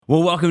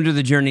Well, welcome to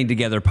the Journey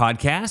Together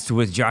podcast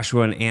with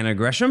Joshua and Anna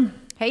Gresham.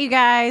 Hey, you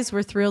guys.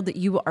 We're thrilled that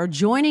you are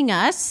joining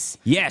us.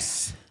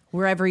 Yes.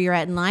 Wherever you're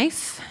at in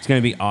life. It's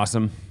going to be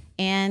awesome.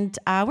 And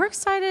we're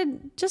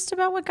excited just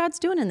about what God's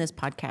doing in this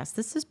podcast.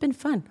 This has been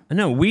fun. I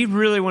know. We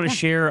really want to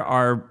share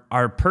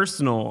our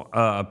personal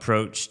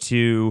approach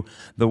to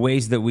the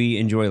ways that we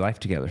enjoy life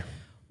together.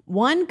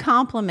 One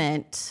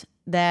compliment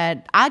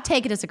that I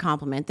take it as a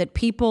compliment that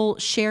people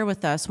share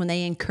with us when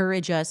they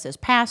encourage us as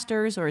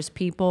pastors or as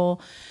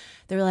people.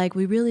 They're like,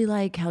 we really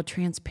like how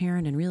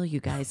transparent and real you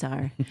guys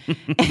are.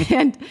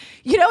 And,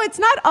 you know, it's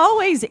not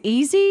always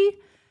easy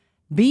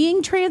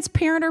being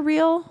transparent or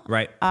real.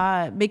 Right.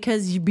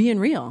 Because you're being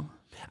real.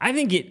 I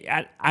think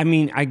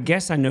I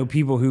guess I know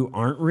people who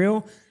aren't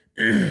real.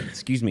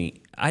 Excuse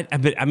me.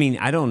 But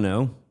I don't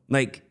know.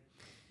 Like,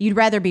 you'd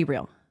rather be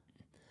real.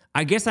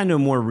 I guess I know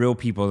more real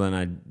people than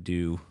I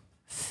do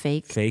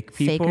fake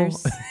people.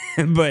 Fakers.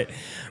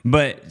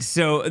 but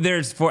so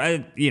there's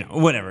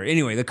whatever.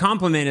 Anyway, the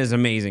compliment is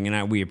amazing,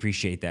 and we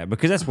appreciate that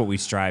because that's what we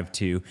strive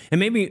to. And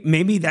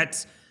maybe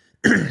that's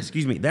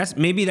excuse me.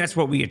 Maybe that's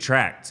what we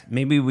attract.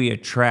 Maybe we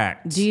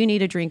attract. Do you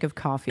need a drink of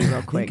coffee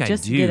real quick? I think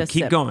Just I do. get a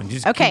Keep sip. going.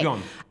 Just okay. keep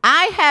going.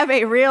 I have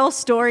a real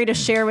story to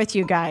share with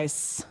you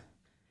guys.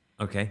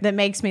 Okay. That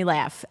makes me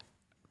laugh.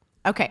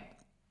 Okay.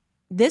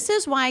 This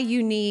is why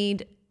you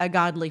need a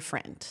godly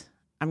friend.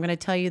 I'm going to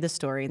tell you the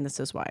story, and this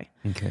is why.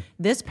 Okay.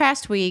 This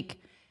past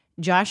week,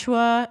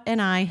 Joshua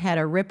and I had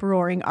a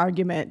rip-roaring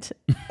argument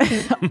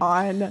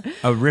on...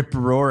 A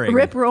rip-roaring.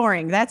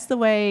 Rip-roaring. That's the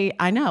way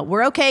I know.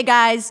 We're okay,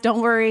 guys.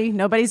 Don't worry.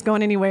 Nobody's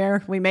going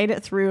anywhere. We made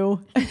it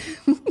through.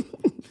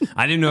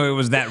 I didn't know it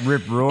was that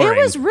rip-roaring. It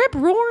was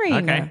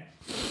rip-roaring. Okay.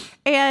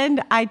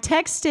 And I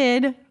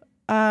texted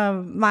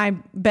my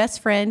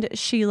best friend,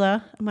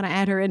 Sheila. I'm going to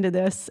add her into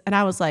this. And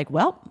I was like,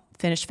 well,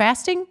 finished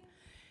fasting.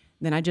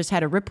 Then I just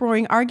had a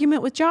rip-roaring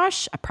argument with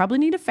Josh. I probably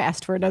need to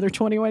fast for another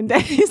 21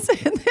 days.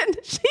 And then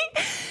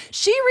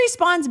she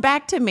responds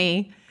back to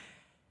me,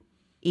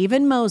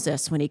 even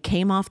Moses, when he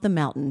came off the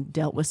mountain,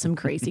 dealt with some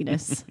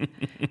craziness.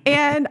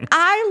 And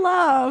I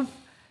love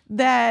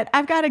that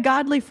I've got a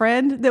godly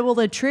friend that will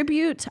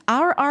attribute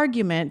our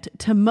argument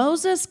to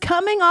Moses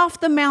coming off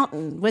the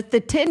mountain with the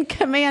 10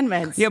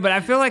 commandments. Yeah, but I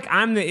feel like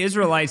I'm the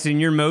Israelites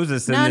and you're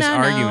Moses in this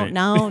argument.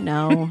 No,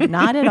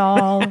 not at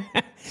all.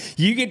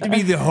 You get to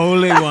be the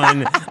holy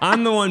one.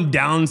 I'm the one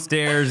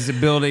downstairs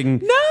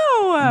building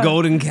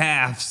golden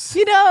calves.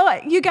 You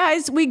know, you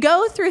guys, we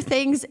go through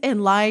things in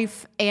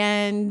life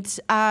and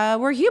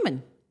we're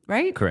human,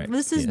 right? Correct.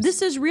 This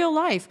is real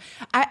life.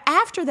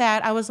 After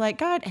that, I was like,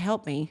 God,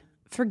 help me.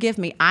 Forgive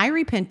me. I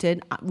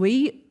repented.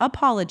 We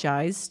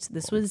apologized.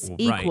 This was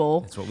equal.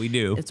 Right. That's what we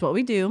do. It's what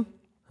we do.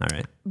 All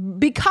right.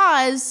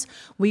 Because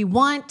we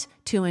want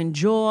to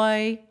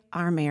enjoy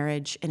our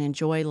marriage and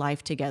enjoy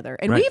life together.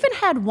 And we even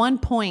had one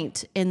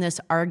point in this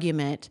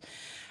argument.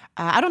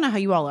 I don't know how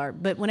you all are,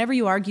 but whenever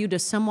you argue,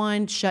 does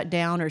someone shut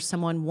down or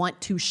someone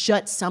want to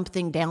shut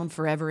something down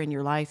forever in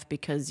your life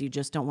because you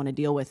just don't want to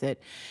deal with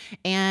it?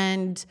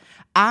 And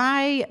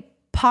I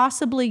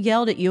possibly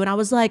yelled at you and I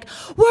was like,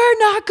 we're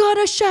not going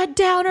to shut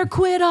down or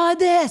quit on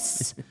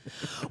this.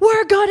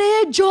 We're going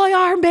to enjoy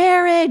our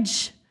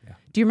marriage. Yeah.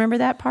 Do you remember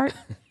that part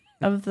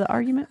of the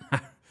argument?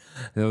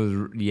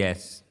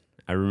 Yes.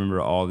 I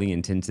remember all the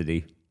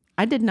intensity.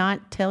 I did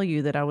not tell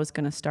you that I was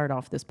going to start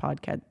off this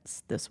podcast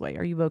this way.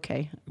 Are you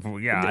okay? Well,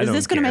 yeah, Is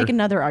this going to make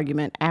another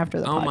argument after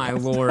the podcast? Oh, my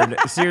Lord.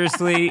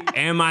 Seriously?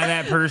 Am I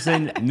that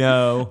person?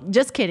 No.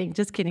 Just kidding,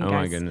 guys. Oh,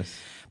 my goodness.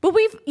 But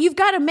you've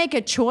got to make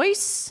a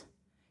choice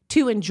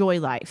to enjoy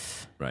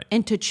life. Right.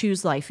 And to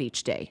choose life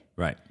each day.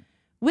 Right.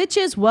 Which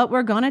is what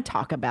we're going to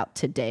talk about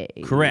today.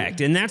 Correct.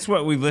 And that's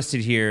what we've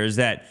listed here is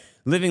that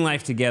living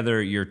life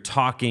together, you're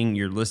talking,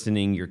 you're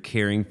listening, you're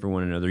caring for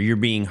one another, you're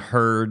being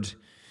heard.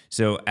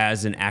 So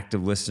as an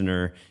active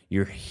listener,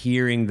 you're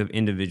hearing the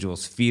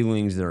individual's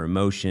feelings, their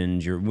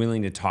emotions, you're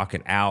willing to talk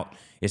it out.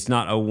 It's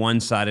not a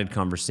one-sided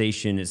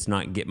conversation. It's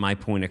not get my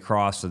point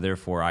across, so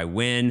therefore I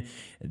win.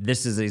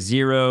 This is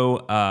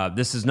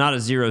this is not a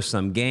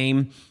zero-sum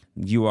game.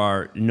 You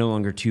are no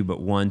longer two but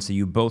one, so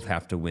you both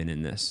have to win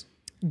in this.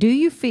 Do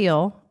you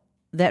feel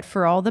that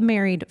for all the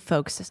married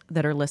folks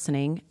that are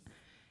listening,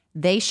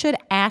 they should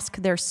ask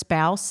their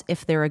spouse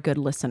if they're a good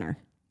listener?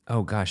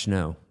 Oh, gosh,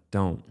 no.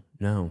 Don't.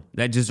 No.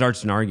 That just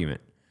starts an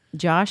argument.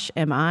 Josh,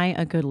 am I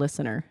a good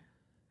listener?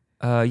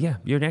 Yeah,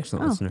 you're an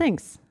excellent listener.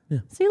 Thanks. Yeah.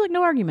 See, look,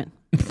 no argument.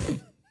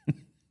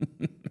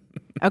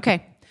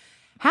 Okay.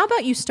 How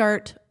about you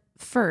start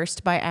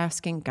first by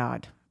asking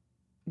God?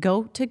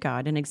 Go to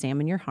God and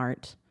examine your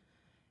heart.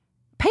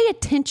 Pay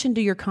attention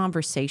to your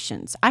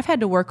conversations. I've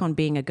had to work on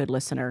being a good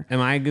listener. Am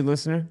I a good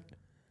listener?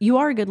 You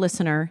are a good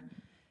listener,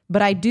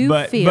 but I do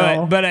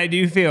feel... But I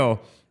do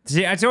feel...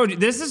 See, I told you,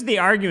 this is the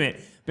argument.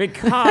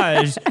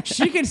 Because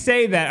she could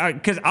say that,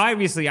 because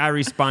obviously I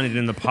responded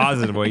in the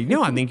positive way.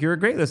 No, I think you're a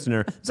great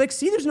listener. It's like,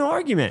 see, there's no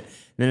argument.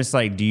 Then it's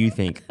like, do you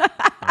think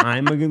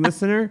I'm a good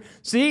listener?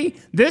 See,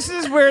 this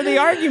is where the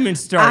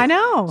arguments start. I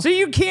know. So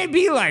you can't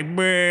be like,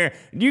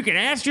 you can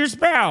ask your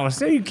spouse.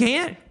 No, you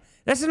can't.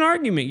 That's an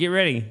argument. Get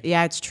ready.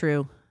 Yeah, it's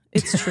true.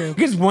 It's true.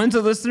 Because one's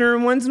a listener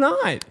and one's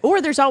not.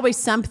 Or there's always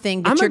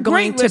something that I'm you're a great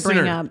going to listener.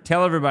 bring up.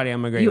 Tell everybody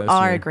I'm a great You listener.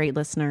 are a great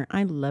listener.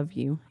 I love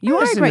you. You I are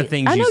a listen to great.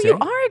 things I you know say. you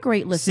are a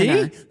great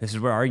listener. See? This is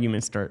where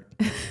arguments start.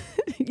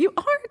 You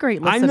are a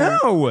great I listener.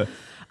 know.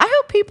 I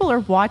hope people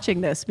are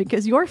watching this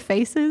because your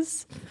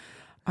faces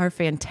are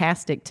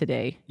fantastic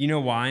today. You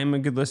know why I'm a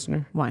good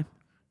listener? Why?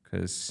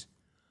 Because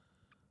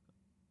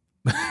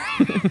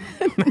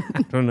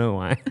I don't know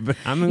why, but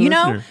I'm a listener.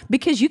 know,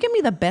 because you give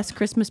me the best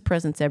Christmas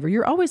presents ever.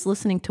 You're always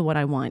listening to what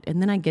I want, and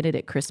then I get it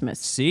at Christmas.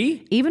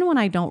 See? Even when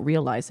I don't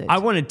realize it. I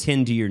want to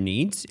tend to your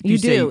needs. If you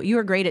say, do. You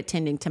are great at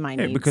tending to my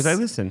needs. because I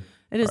listen.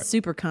 It is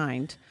super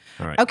kind.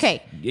 All right.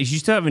 Okay. You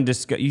still haven't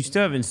you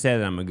still haven't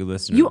said I'm a good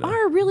listener. You though.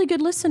 are a really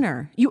good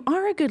listener. You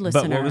are a good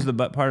listener. But what was the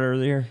but part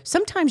earlier?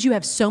 Sometimes you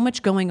have so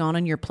much going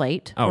on your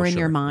plate or in sure.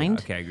 your Yeah, mind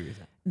okay, I agree with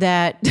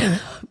that.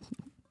 that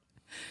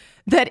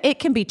that it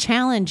can be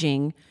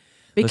challenging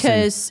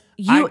because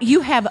Listen,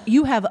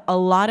 you have a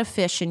lot of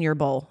fish in your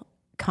bowl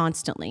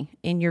constantly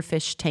in your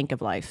fish tank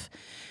of life.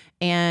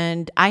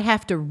 And I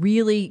have to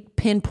really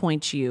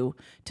pinpoint you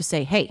to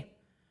say, "Hey,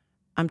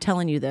 I'm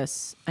telling you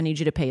this. I need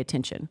you to pay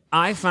attention."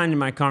 I find in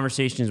my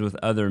conversations with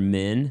other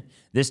men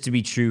this to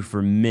be true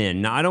for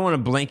men. Now, I don't want a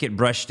blanket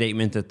brush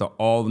statement that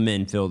all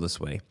men feel this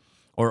way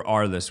or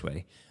are this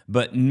way,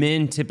 but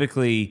men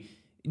typically,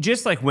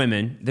 just like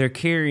women, they're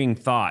carrying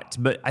thoughts.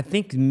 But I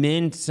think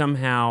men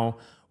somehow,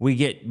 we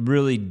get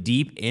really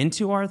deep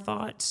into our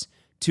thoughts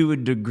to a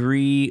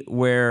degree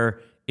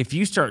where if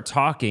you start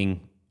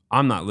talking,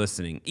 I'm not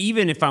listening.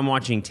 Even if I'm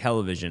watching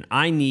television,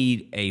 I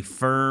need a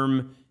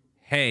firm,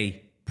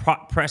 hey,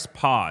 press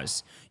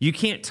pause. You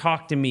can't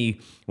talk to me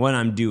when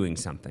I'm doing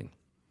something.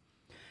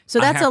 So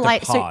that's have a to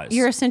life. So pause.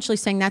 you're essentially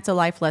saying that's a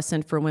life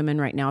lesson for women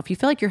right now. If you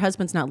feel like your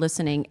husband's not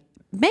listening,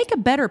 make a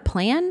better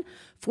plan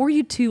for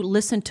you to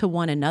listen to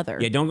one another.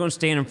 Yeah, don't go and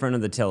stand in front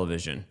of the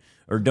television,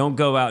 or don't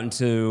go out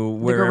into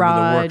wherever the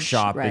garage,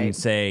 workshop right. and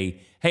say,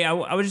 hey,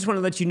 I would just want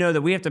to let you know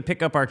that we have to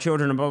pick up our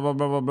children and blah, blah,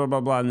 blah, blah, blah, blah,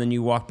 blah. And then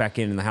you walk back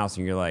in the house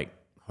and you're like,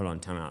 hold on,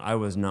 time out. I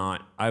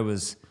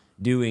was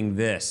doing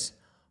this.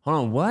 Hold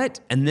on, what?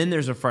 And then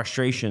there's a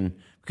frustration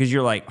because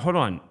you're like, hold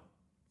on,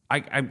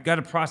 I've got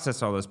to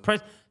process all this.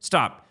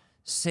 Stop.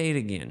 Say it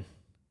again.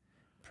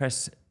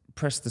 Press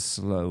the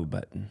slow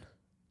button.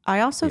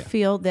 I also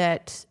feel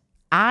that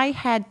I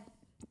had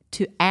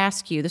to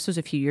ask you, this was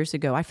a few years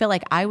ago, I felt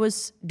like I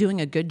was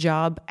doing a good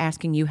job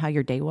asking you how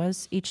your day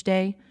was each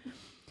day.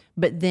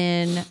 But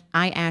then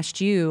I asked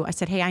you, I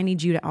said, hey, I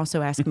need you to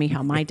also ask me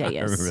how my day is.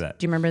 I remember that.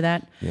 Do you remember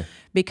that? Yeah.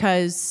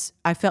 Because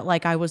I felt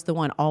like I was the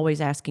one always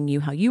asking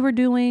you how you were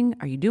doing.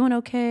 Are you doing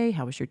okay?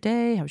 How was your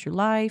day? How was your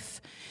life?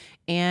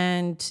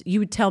 And you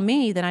would tell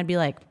me, then I'd be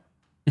like,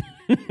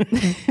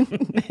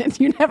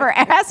 you never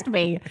asked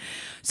me.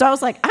 So I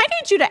was like, I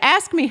need you to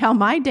ask me how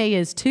my day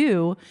is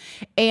too.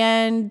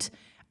 And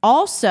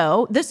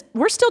also,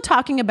 we're still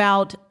talking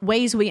about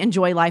ways we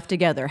enjoy life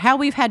together, how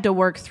we've had to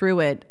work through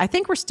it. I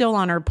think we're still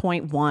on our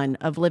point 1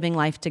 of living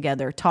life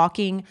together,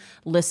 talking,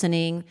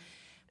 listening.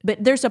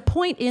 But there's a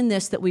point in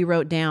this that we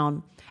wrote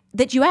down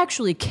that you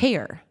actually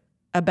care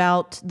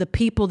about the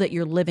people that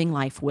you're living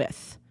life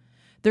with.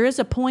 There is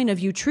a point of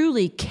you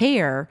truly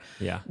care.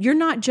 Yeah. You're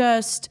not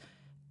just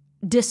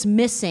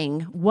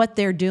dismissing what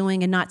they're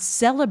doing and not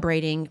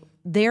celebrating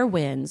their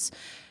wins,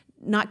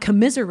 not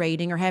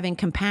commiserating or having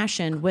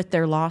compassion with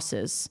their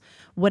losses.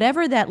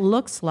 Whatever that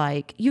looks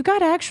like, you got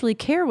to actually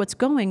care what's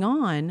going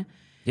on.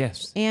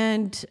 Yes.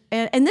 And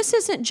this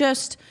isn't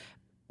just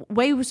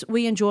ways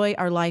we enjoy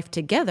our life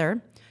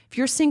together. If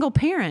you're a single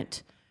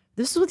parent,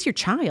 this is with your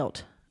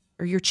child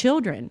or your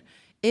children.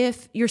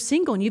 If you're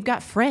single and you've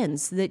got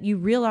friends that you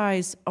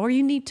realize, or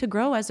you need to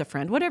grow as a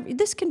friend, whatever,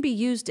 this can be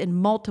used in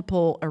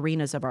multiple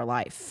arenas of our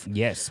life.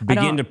 Yes.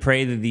 Begin to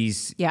pray that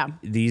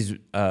these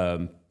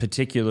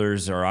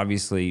particulars are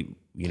obviously,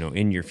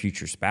 in your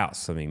future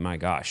spouse. I mean, my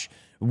gosh,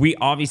 we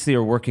obviously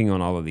are working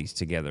on all of these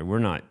together. We're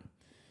not.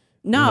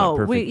 No,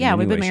 perfect we've in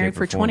any been way, married shape,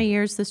 for or form. 20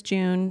 years this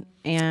June,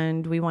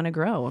 and we want to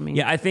grow. I mean,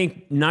 Yeah, I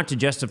think not to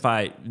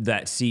justify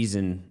that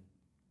season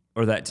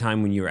or that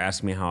time when you were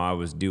asking me how I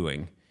was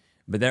doing,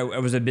 but that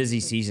it was a busy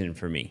season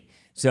for me.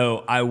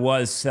 So I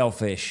was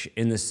selfish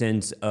in the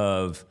sense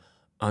of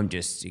I'm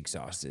just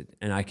exhausted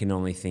and I can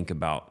only think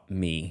about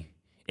me.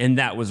 And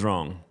that was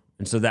wrong.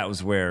 And so that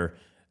was where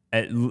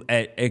at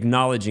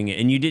acknowledging it,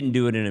 and you didn't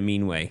do it in a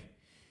mean way.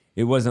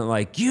 It wasn't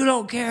like, you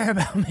don't care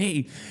about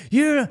me.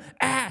 You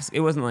ask. It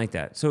wasn't like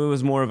that. So it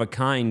was more of a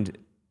kind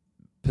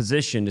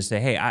position to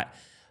say, hey,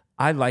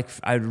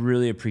 I'd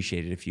really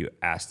appreciate it if you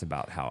asked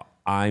about how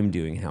I'm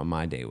doing, how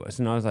my day was.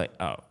 And I was like,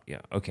 oh, yeah,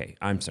 okay,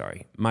 I'm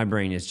sorry. My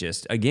brain is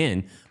just,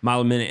 again,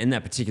 mile a minute in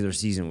that particular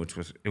season,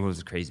 it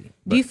was crazy.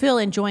 Do you feel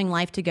enjoying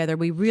life together,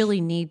 we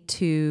really need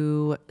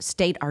to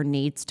state our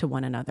needs to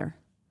one another?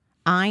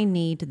 I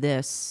need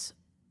this.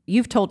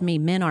 You've told me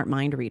men aren't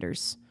mind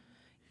readers.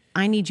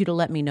 I need you to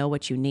let me know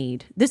what you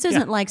need. This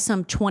isn't like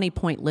some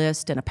 20-point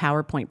list and a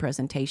PowerPoint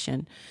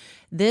presentation.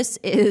 This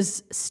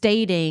is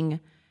stating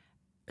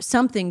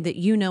something that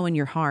you know in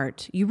your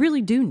heart you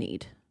really do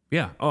need.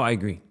 Yeah. Oh, I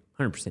agree.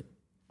 100%.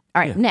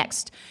 All right,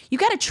 next. You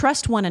got to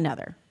trust one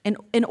another. And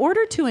in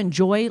order to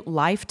enjoy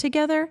life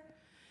together,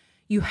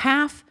 you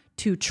have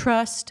to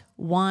trust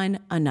one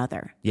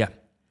another. Yeah.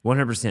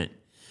 100%.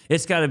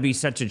 It's got to be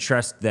such a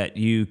trust that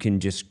you can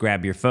just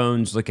grab your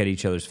phones, look at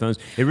each other's phones.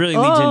 It really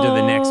leads into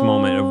the next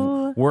moment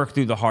of work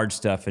through the hard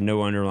stuff and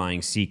no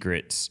underlying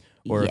secrets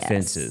or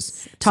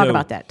offenses. Talk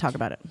about that. Talk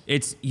about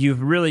it. You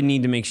really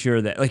need to make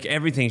sure that like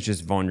everything's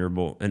just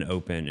vulnerable and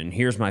open. And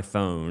here's my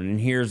phone, and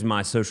here's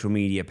my social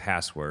media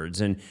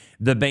passwords, and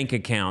the bank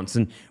accounts.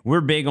 And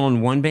we're big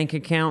on one bank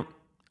account,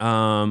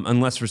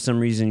 unless for some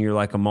reason you're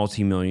like a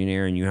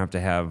multimillionaire and you have to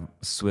have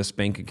Swiss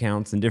bank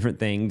accounts and different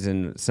things,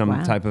 and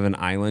some type of an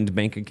island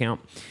bank account.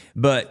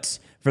 But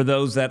for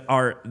those that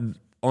are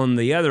on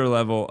the other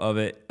level of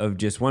it, of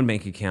just one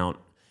bank account,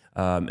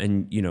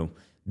 and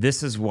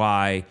this is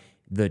why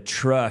the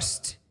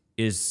trust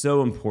is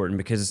so important,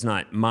 because it's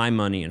not my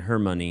money and her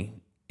money,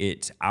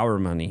 it's our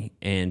money,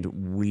 and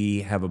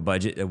we have a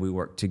budget that we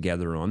work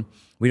together on.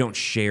 We don't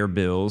share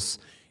bills.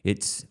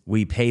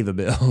 We pay the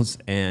bills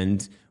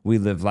and we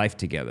live life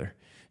together.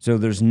 So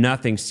there's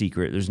nothing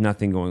secret. There's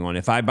nothing going on.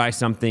 If I buy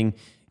something,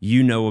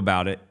 you know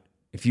about it.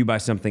 If you buy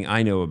something,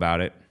 I know about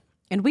it.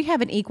 And we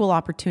have an equal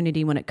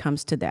opportunity when it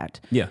comes to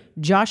that. Yeah.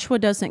 Joshua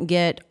doesn't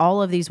get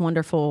all of these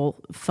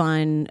wonderful,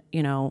 fun,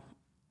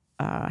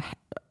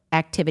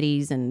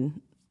 activities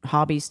and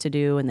hobbies to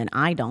do, and then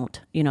I don't.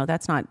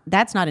 That's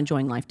not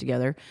enjoying life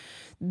together.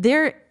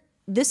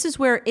 This is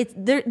where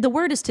the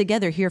word is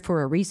together here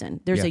for a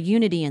reason. There's a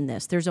unity in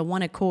this. There's a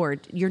one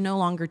accord. You're no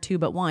longer two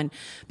but one.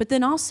 But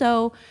then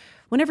also,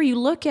 whenever you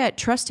look at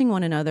trusting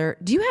one another,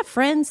 do you have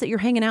friends that you're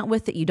hanging out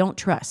with that you don't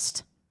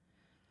trust?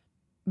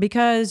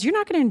 Because you're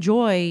not going to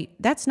enjoy.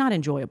 That's not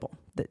enjoyable.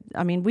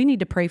 I mean, we need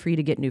to pray for you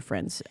to get new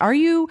friends.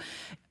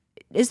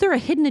 Is there a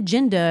hidden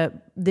agenda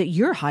that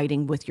you're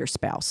hiding with your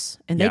spouse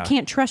and they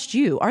can't trust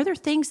you? Are there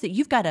things that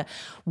you've got to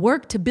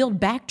work to build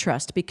back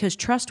trust because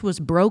trust was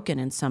broken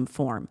in some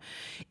form?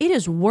 It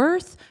is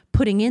worth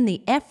putting in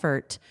the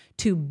effort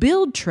to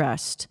build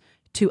trust,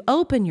 to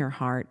open your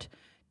heart,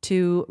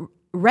 to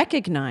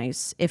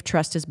recognize if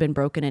trust has been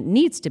broken, it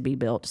needs to be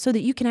built so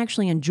that you can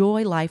actually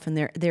enjoy life, and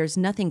there's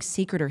nothing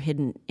secret or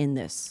hidden in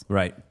this.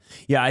 Right.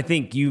 Yeah, I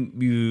think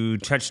you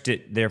touched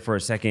it there for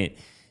a second.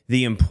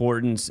 The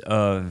importance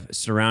of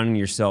surrounding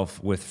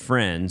yourself with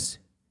friends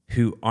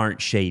who aren't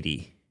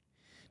shady,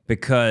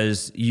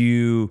 because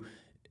the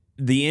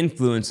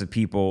influence of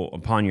people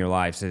upon your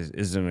lives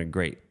isn't a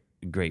great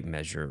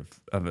measure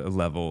of a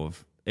level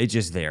of, it's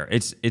just there.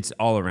 It's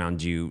all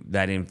around you,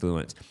 that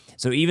influence.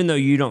 So even though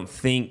you don't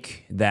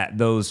think that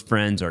those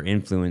friends are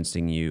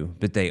influencing you,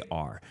 but they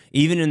are,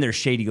 even in their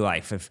shady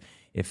life,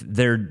 if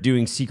they're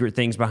doing secret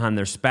things behind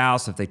their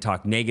spouse, if they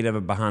talk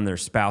negative behind their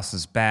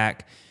spouse's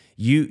back,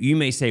 you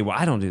may say, well,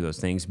 I don't do those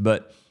things,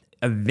 but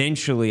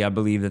eventually I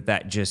believe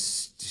that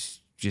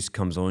just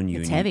comes on you.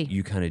 It's and heavy.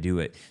 You kind of do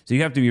it. So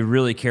you have to be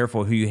really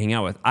careful who you hang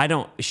out with.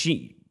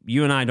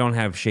 You and I don't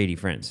have shady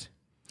friends.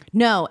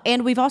 No,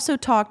 and we've also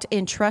talked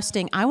in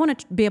trusting. I want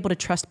to be able to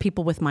trust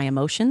people with my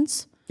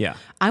emotions. Yeah.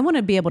 I want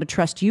to be able to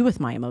trust you with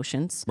my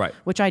emotions, right?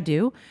 Which I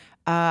do.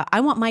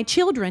 I want my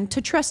children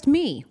to trust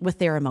me with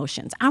their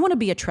emotions. I want to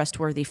be a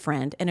trustworthy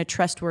friend and a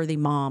trustworthy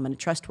mom and a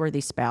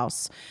trustworthy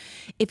spouse.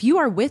 If you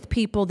are with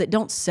people that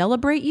don't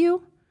celebrate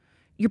you,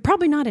 you're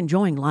probably not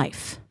enjoying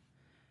life.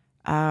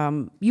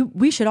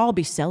 We should all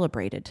be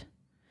celebrated.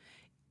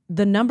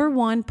 The number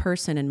one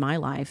person in my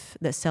life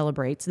that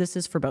celebrates, this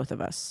is for both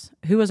of us.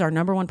 Who is our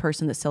number one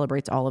person that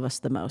celebrates all of us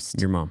the most?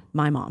 Your mom.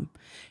 My mom.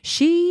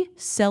 You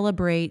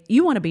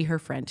want to be her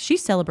friend. She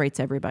celebrates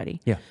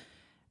everybody. Yeah.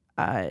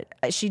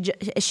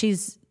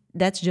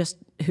 That's just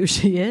who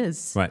she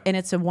is. Right. And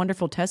it's a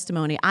wonderful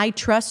testimony. I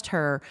trust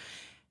her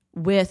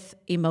with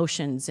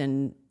emotions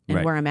and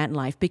right. where I'm at in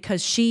life,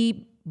 because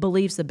she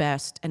believes the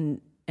best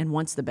and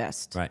wants the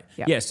best. Right.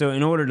 Yeah. So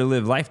in order to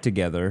live life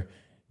together,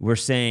 we're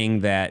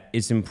saying that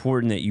it's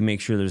important that you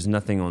make sure there's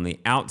nothing on the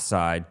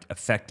outside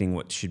affecting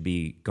what should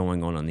be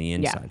going on the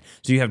inside. Yeah.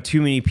 So you have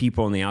too many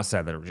people on the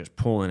outside that are just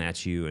pulling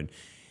at you,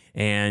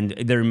 and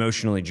they're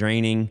emotionally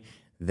draining.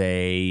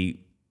 They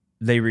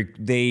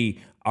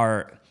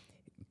are,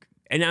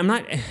 and I'm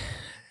not,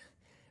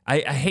 I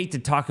hate to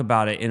talk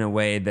about it in a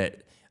way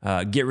that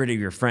get rid of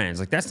your friends.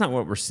 Like, that's not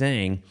what we're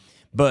saying.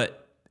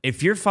 But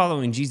if you're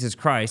following Jesus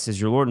Christ as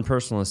your Lord and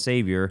personal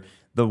Savior,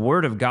 the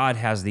Word of God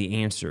has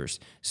the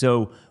answers.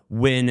 So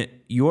when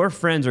your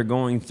friends are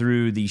going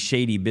through these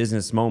shady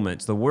business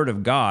moments, the Word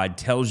of God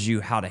tells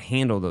you how to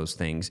handle those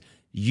things.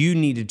 You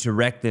need to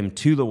direct them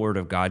to the Word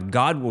of God.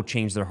 God will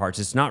change their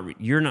hearts.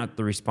 You're not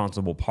the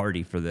responsible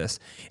party for this.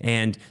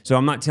 And so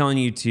I'm not telling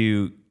you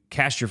to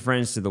cast your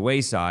friends to the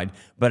wayside,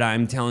 but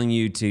I'm telling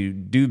you to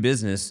do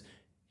business,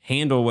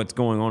 handle what's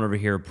going on over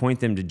here,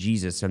 point them to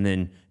Jesus, and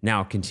then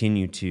now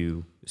continue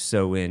to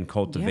sow in,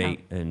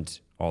 cultivate, and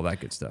all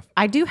that good stuff.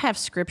 I do have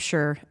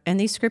scripture, and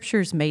these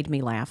scriptures made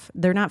me laugh.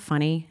 They're not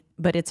funny,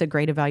 but it's a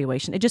great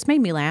evaluation. It just made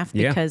me laugh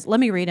because let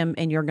me read them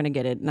and you're going to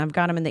get it. And I've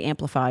got them in the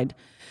Amplified.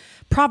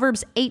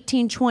 Proverbs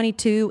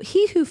 18:22,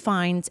 he who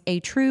finds a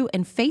true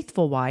and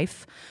faithful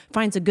wife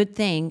finds a good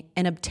thing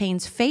and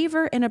obtains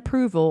favor and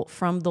approval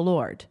from the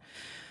Lord.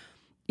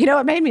 You know,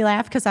 it made me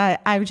laugh because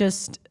I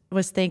just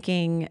was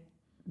thinking,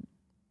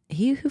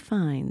 he who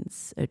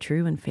finds a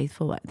true and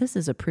faithful wife, this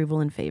is approval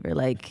and favor.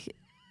 Like,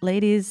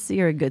 ladies,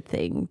 you're a good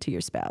thing to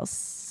your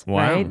spouse.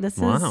 Wow. Right?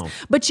 Wow.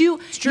 But you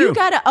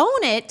got to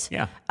own it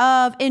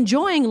of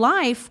enjoying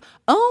life.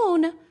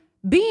 Own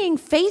being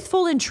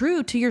faithful and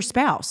true to your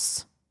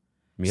spouse.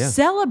 Yeah.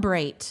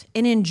 Celebrate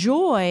and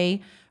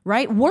enjoy,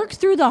 right? Work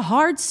through the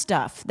hard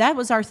stuff. That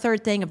was our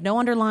third thing of no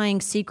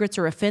underlying secrets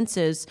or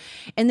offenses.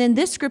 And then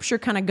this scripture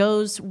kind of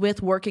goes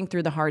with working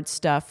through the hard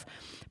stuff.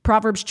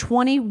 Proverbs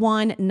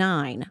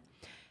 21:9.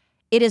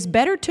 It is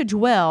better to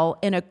dwell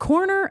in a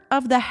corner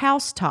of the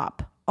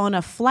housetop on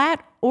a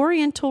flat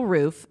oriental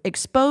roof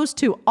exposed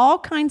to all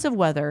kinds of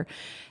weather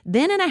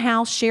than in a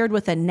house shared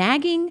with a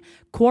nagging,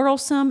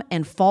 quarrelsome,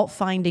 and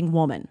fault-finding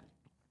woman.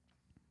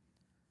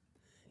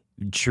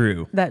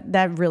 True.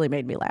 That really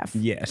made me laugh.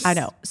 Yes. I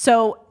know.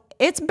 So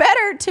it's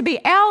better to be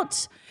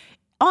out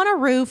on a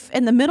roof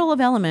in the middle of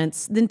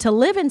elements than to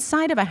live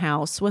inside of a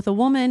house with a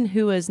woman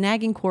who is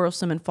nagging,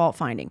 quarrelsome, and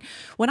fault-finding.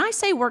 When I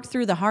say work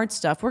through the hard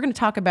stuff, we're going to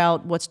talk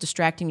about what's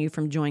distracting you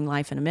from enjoying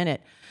life in a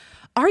minute.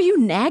 Are you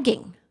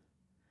nagging?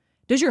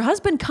 Does your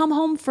husband come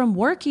home from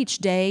work each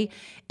day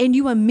and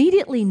you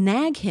immediately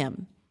nag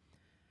him?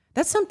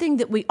 That's something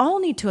that we all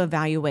need to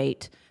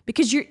evaluate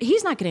because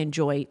he's not going to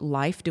enjoy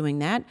life doing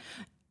that.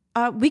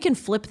 We can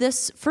flip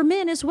this for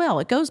men as well.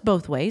 It goes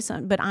both ways,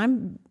 but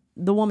I'm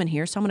the woman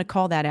here, so I'm going to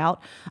call that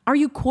out. Are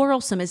you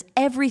quarrelsome? Is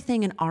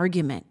everything an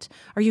argument?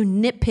 Are you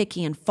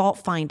nitpicky and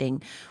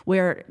fault-finding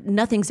where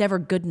nothing's ever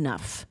good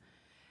enough?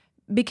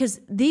 Because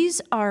these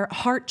are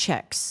heart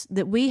checks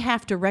that we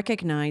have to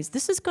recognize.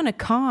 This is going to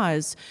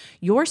cause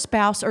your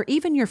spouse or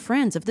even your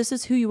friends, if this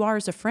is who you are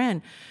as a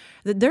friend,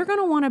 that they're going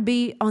to want to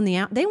be on the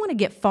out. They want to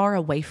get far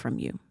away from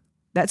you.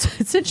 That's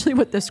essentially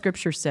what the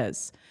scripture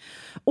says.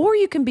 Or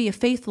you can be a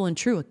faithful and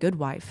true, a good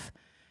wife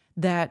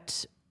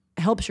that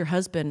helps your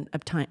husband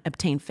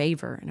obtain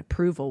favor and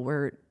approval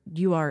where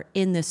you are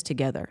in this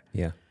together.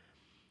 Yeah.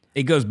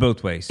 It goes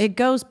both ways. It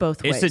goes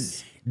both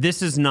ways.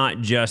 This is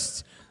not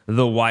just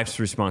the wife's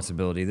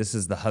responsibility. This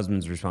is the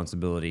husband's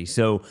responsibility.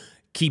 So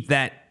keep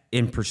that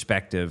in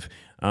perspective.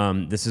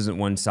 This isn't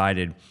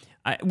one-sided.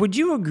 Would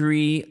you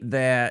agree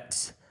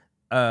that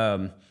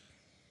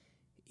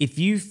if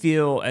you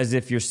feel as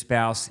if your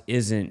spouse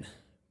isn't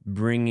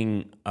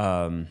bringing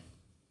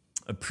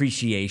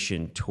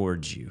appreciation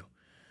towards you,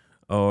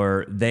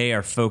 or they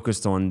are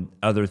focused on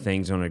other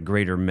things on a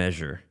greater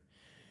measure,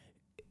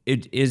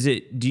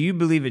 do you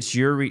believe it's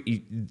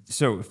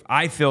so if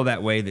I feel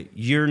that way, that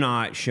you're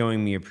not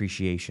showing me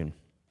appreciation,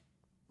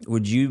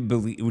 do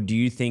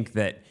you think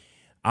that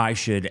I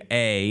should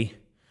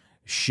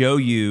show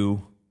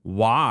you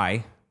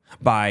why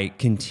by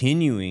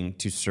continuing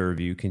to serve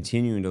you,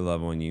 continuing to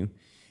love on you,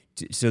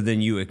 so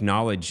then you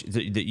acknowledge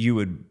that you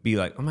would be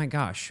like, oh my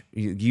gosh,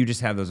 you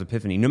just have those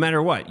epiphany. No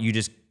matter what, you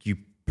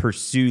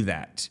pursue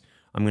that.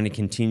 I'm going to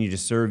continue to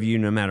serve you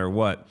no matter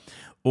what.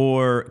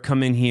 Or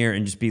come in here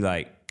and just be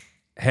like,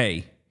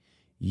 hey,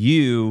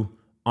 you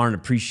aren't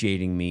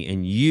appreciating me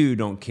and you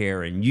don't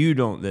care and you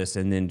don't this,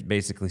 and then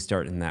basically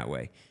start in that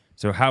way.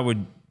 So how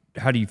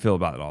do you feel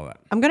about all that?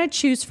 I'm going to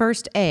choose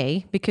first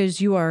A,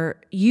 because you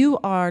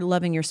are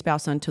loving your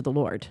spouse unto the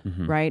Lord,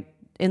 right?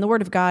 In the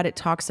Word of God, it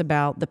talks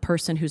about the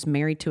person who's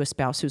married to a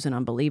spouse who's an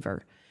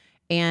unbeliever.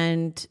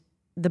 And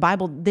the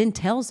Bible then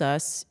tells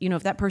us,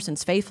 if that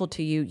person's faithful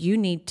to you, you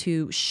need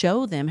to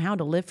show them how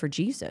to live for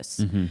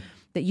Jesus,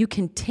 that you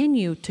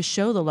continue to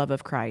show the love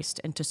of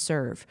Christ and to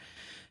serve.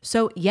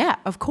 So yeah,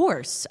 of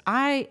course,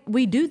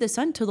 we do this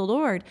unto the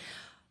Lord,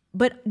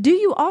 but do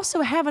you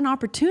also have an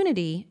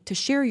opportunity to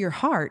share your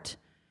heart?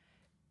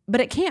 But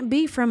it can't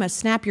be from a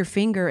snap your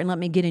finger and let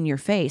me get in your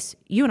face.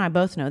 You and I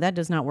both know that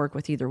does not work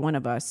with either one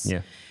of us.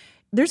 Yeah.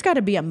 There's got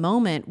to be a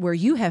moment where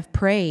you have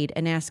prayed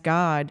and asked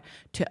God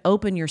to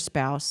open your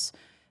spouse,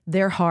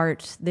 their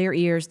heart, their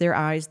ears, their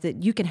eyes,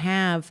 that you can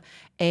have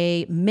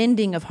a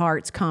mending of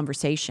hearts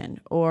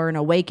conversation or an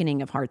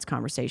awakening of hearts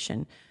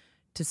conversation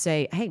to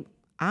say, hey,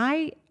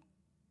 I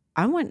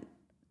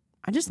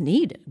just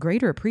need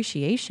greater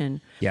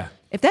appreciation. Yeah.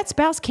 If that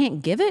spouse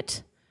can't give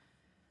it,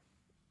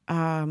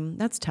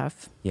 that's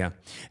tough. Yeah.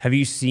 Have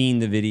you seen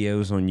the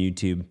videos on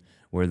YouTube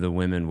where the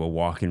women will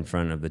walk in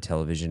front of the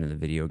television in the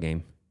video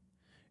game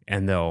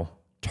and they'll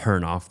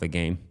turn off the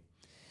game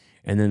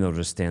and then they'll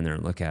just stand there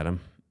and look at them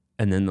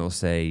and then they'll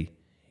say,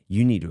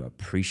 you need to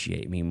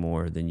appreciate me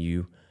more than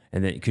you,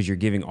 and then because you're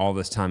giving all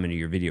this time into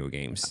your video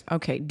games.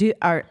 Okay.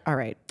 All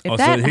right. If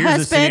so here's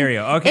the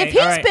scenario. Okay. If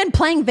he's been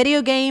playing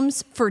video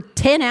games for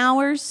 10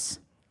 hours,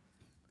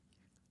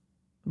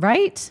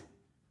 right?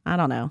 I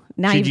don't know.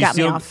 Now you've got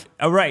me off.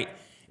 Oh, right.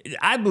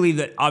 I believe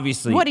that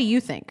obviously. What do you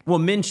think? Well,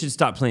 men should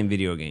stop playing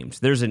video games.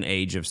 There's an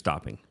age of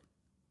stopping.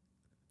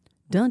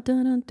 Dun,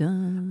 dun, dun,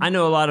 dun. I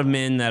know a lot of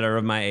men that are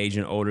of my age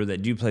and older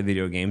that do play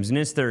video games, and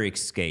it's their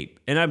escape.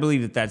 And I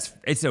believe that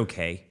it's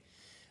okay.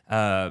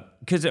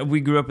 Because we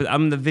grew up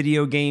I'm the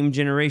video game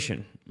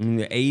generation. In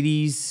the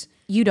 80s.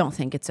 You don't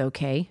think it's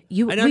okay.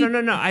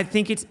 No. I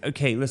think it's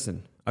okay.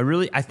 Listen,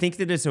 I think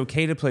that it's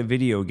okay to play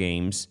video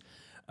games.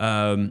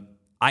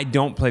 I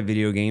don't play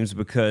video games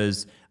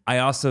because I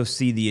also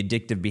see the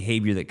addictive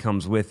behavior that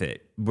comes with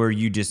it, where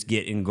you just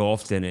get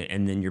engulfed in it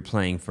and then you're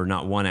playing for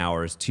not 1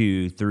 hour, it's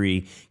 2,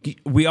 3.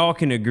 We all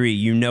can agree,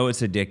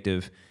 it's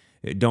addictive.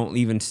 Don't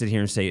even sit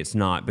here and say it's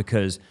not,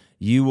 because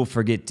you will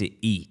forget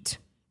to eat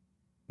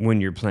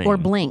when you're playing. Or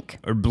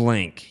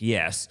blink.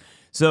 Yes.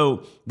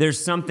 So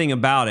there's something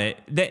about it,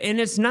 and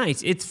it's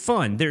nice. It's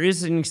fun. There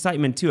is an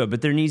excitement to it, but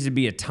there needs to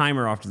be a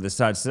timer off to the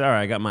side. So, all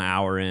right, I got my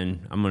hour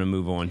in. I'm going to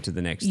move on to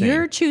the next thing.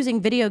 You're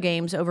choosing video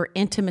games over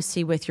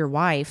intimacy with your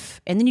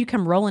wife, and then you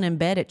come rolling in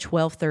bed at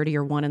 12:30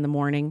 or 1 in the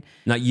morning.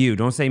 Not you.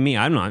 Don't say me.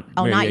 I'm not.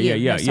 Oh, not you.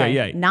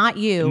 Yeah. Not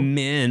you.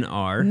 Men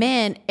are.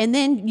 Men. And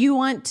then you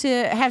want to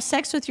have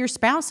sex with your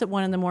spouse at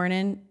 1 in the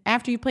morning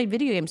after you played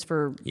video games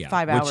for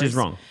 5 hours. Which is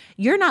wrong.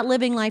 You're not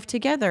living life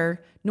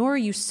together, nor are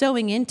you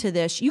sewing into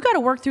this. You got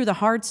to work through the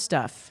hard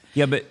stuff.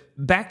 Yeah, but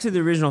back to the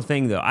original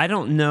thing, though. I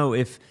don't know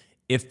if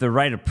the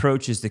right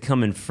approach is to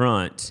come in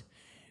front,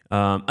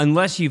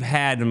 unless you've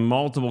had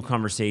multiple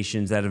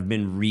conversations that have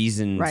been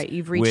reasoned, right?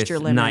 You've reached with your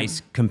limit.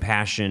 Nice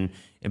compassion.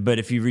 But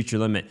if you reach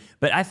your limit,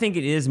 but I think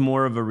it is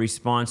more of a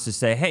response to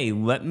say, "Hey,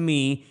 why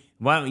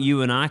don't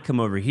you and I come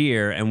over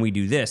here and we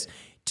do this?"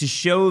 To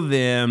show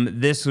them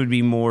this would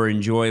be more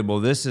enjoyable,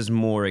 this is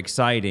more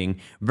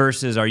exciting,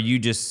 versus are you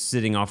just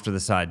sitting off to the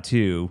side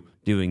too,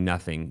 doing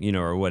nothing,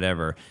 or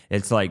whatever.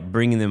 It's like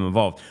bringing them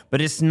involved.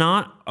 But it's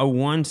not a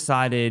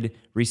one-sided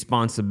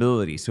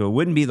responsibility. So it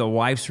wouldn't be the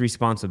wife's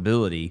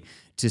responsibility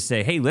to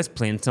say, hey, let's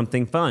plan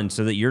something fun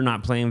so that you're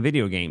not playing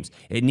video games.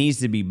 It needs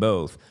to be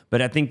both.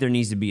 But I think there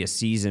needs to be a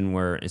season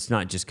where it's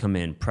not just come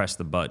in, press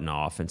the button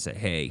off and say,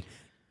 hey,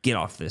 get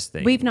off this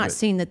thing. We've not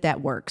seen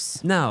that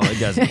works. No, it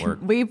doesn't work.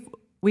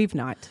 We've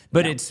not.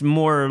 But it's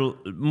more,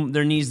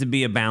 there needs to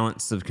be a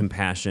balance of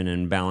compassion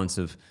and balance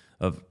of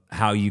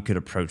how you could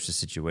approach the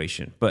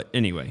situation. But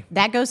anyway.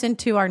 That goes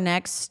into our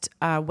next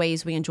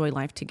ways we enjoy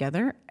life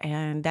together,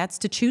 and that's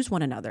to choose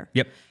one another.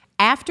 Yep.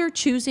 After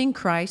choosing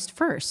Christ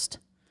first.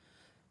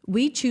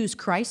 We choose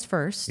Christ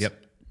first.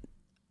 Yep.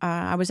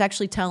 I was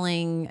actually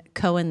telling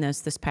Cohen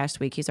this past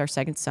week. He's our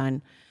second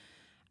son.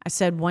 I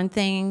said, one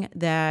thing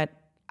that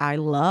I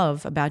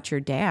love about your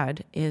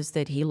dad is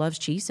that he loves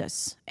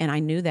Jesus. And I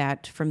knew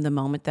that from the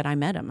moment that I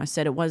met him. I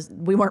said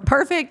we weren't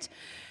perfect.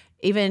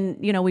 Even,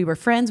 we were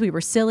friends, we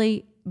were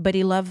silly, but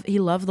he loved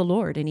the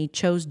Lord and he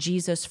chose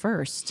Jesus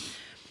first.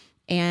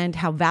 And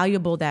how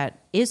valuable that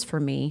is for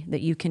me,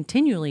 that you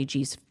continually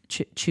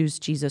choose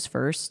Jesus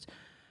first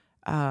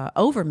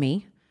over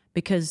me,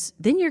 because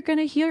then you're going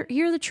to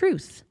hear the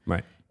truth.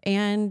 Right.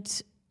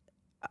 And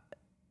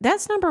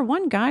that's number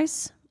one,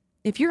 guys.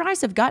 If your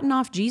eyes have gotten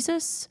off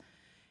Jesus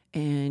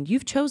and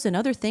you've chosen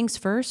other things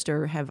first,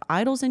 or have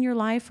idols in your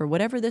life, or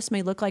whatever this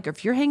may look like, or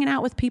if you're hanging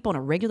out with people on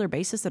a regular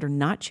basis that are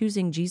not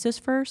choosing Jesus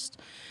first,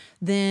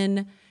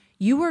 then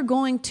you are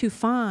going to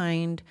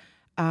find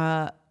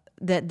that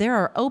there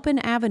are open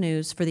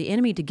avenues for the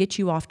enemy to get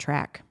you off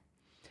track,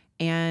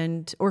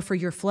 or for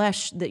your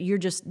flesh that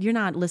you're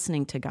not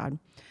listening to God.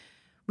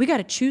 We got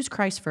to choose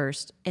Christ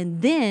first,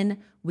 and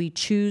then we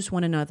choose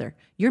one another.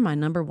 You're my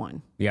number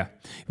one. Yeah.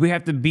 We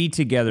have to be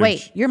together.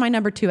 Wait, you're my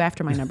number two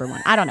after my number one.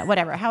 I don't know,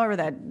 whatever. However,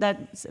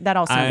 that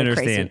all sounded I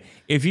understand. crazy.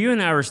 If you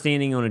and I were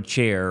standing on a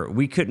chair,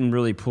 we couldn't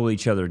really pull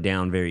each other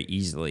down very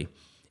easily.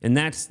 And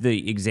that's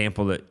the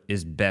example that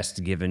is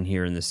best given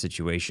here in this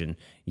situation.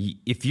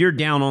 If you're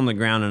down on the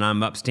ground and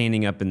I'm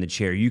standing up in the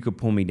chair, you could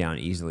pull me down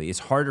easily. It's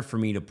harder for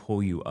me to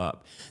pull you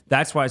up.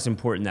 That's why it's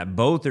important that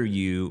both of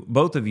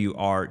you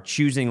are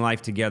choosing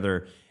life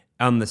together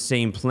on the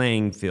same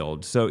playing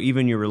field. So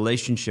even your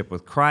relationship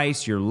with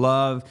Christ, your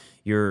love,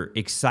 your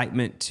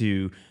excitement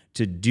to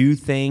do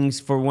things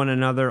for one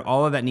another,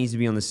 all of that needs to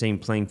be on the same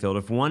playing field.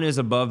 If one is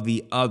above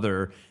the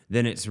other,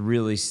 then it's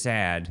really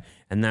sad.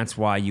 And that's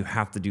why you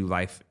have to do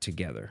life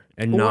together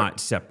and not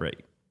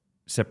separate.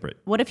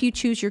 What if you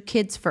choose your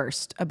kids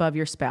first above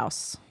your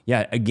spouse?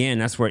 Yeah, again,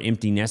 that's where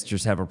empty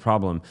nesters have a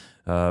problem.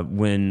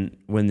 When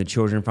the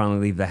children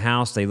finally leave the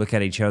house, they look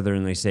at each other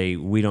and they say,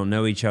 we don't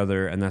know each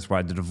other. And that's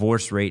why the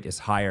divorce rate is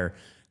higher,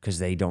 because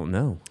they don't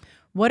know.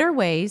 What are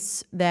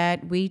ways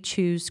that we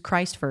choose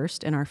Christ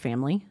first in our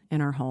family,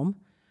 in our home?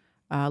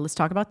 Let's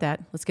talk about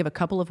that. Let's give a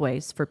couple of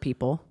ways for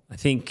people. I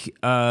think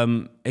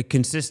a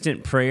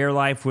consistent prayer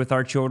life with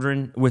our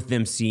children, with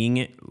them seeing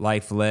it,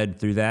 life led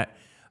through that,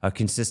 a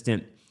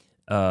consistent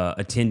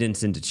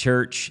attendance into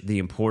church, the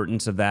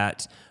importance of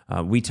that.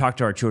 We talk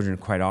to our children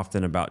quite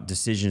often about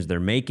decisions they're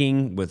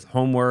making with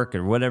homework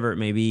or whatever it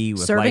may be.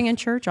 With serving in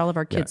church. All of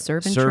our kids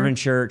serve in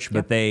church.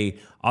 But they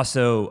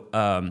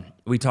also,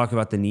 we talk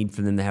about the need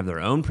for them to have their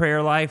own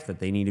prayer life, that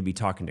they need to be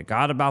talking to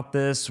God about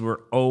this.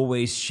 We're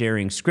always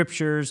sharing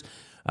scriptures.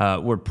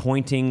 We're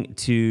pointing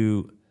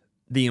to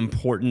the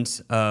importance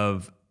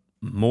of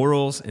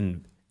morals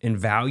and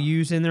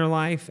values in their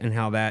life, and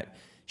how that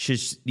should,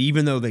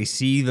 even though they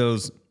see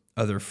those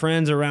other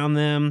friends around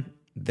them,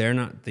 they're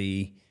not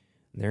the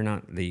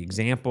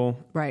example.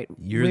 Right.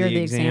 You're We're the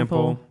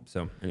example.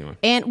 So anyway.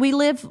 And we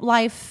live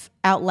life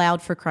out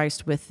loud for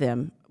Christ with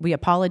them. We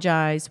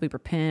apologize, we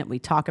repent, we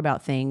talk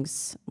about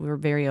things. We're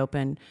very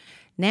open.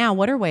 Now,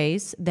 what are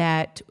ways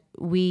that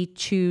we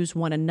choose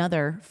one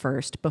another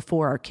first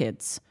before our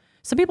kids?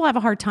 Some people have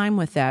a hard time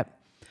with that.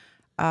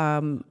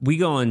 When we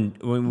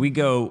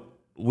go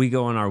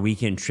on our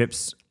weekend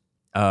trips.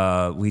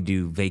 We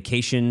do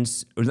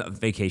vacations, or not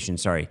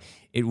vacations, sorry.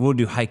 We'll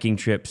do hiking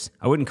trips.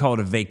 I wouldn't call it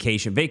a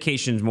vacation.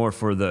 Vacation's more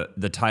for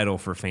the title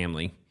for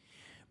family.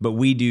 But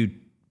we do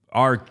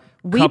our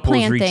We couples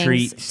plan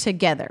retreats. things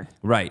together.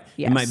 Right.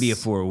 Yes. It might be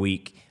for a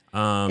week.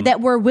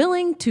 That we're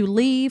willing to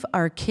leave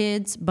our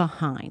kids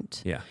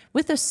behind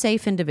with a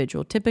safe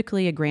individual,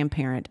 typically a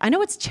grandparent. I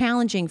know it's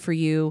challenging for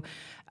you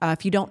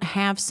if you don't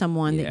have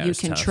someone that you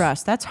can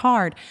trust. That's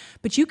hard.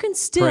 But you can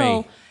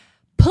still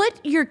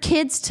put your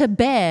kids to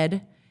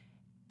bed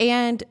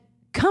and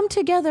come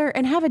together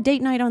and have a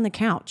date night on the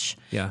couch.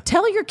 Yeah.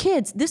 Tell your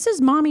kids, this is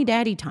mommy,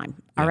 daddy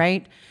time, all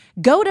right?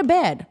 Go to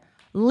bed.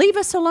 Leave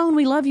us alone.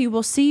 We love you.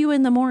 We'll see you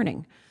in the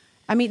morning.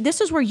 I mean,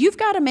 this is where you've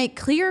got to make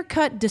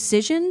clear-cut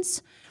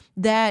decisions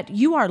that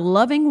you are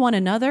loving one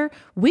another.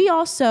 We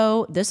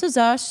also, this is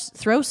us,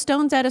 throw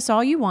stones at us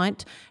all you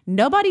want.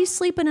 Nobody's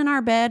sleeping in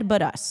our bed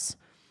but us.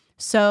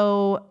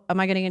 So, am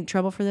I going to get in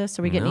trouble for this?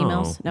 Are we getting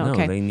emails? No,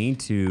 okay. They need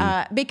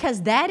to.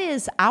 Because that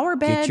is our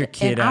bed your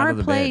kid and out our of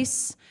the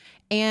place.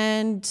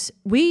 And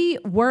we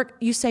work,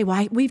 you say,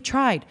 well, we've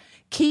tried.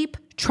 Keep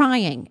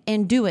trying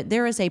and do it.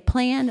 There is a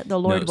plan. The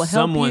Lord will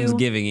help you. Someone's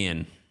giving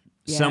in.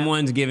 Yeah.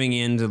 Someone's giving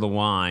in to the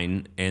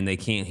wine, and they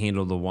can't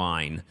handle the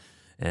wine.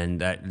 And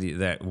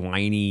that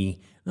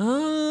whiny,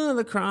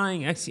 the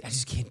crying, I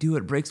just can't do it.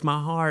 It breaks my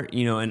heart,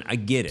 and I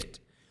get it.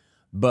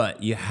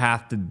 But you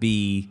have to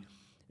be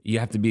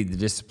the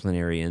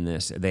disciplinary in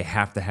this. They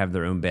have to have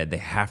their own bed. They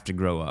have to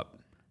grow up.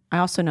 I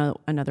also know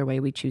another way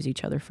we choose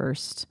each other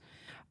first.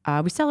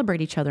 We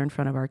celebrate each other in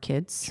front of our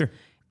kids. Sure.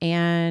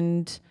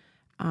 And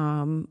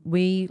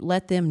we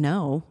let them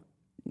know,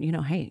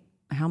 hey,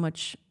 how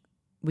much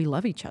we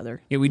love each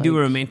other. Yeah, we do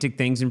romantic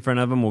things in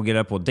front of them. We'll get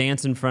up, we'll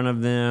dance in front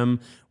of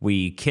them.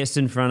 We kiss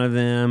in front of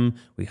them.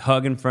 We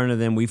hug in front of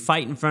them. We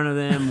fight in front of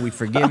them. We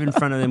forgive in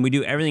front of them. We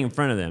do everything in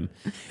front of them.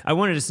 I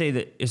wanted to say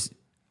that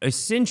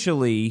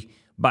essentially,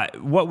 by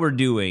what we're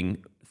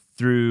doing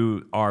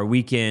through our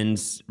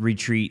weekends,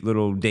 retreat,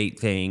 little date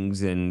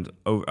things, and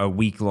a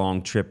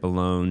week-long trip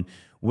alone,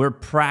 we're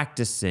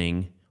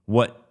practicing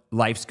what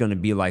life's going to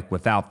be like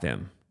without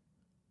them.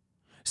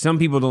 Some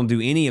people don't do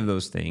any of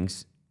those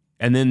things,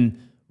 and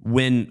then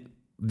when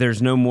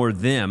there's no more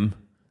them,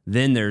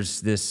 then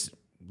there's this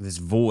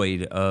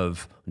void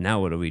of, now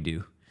what do we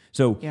do?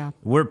 So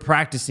we're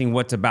practicing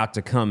what's about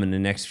to come in the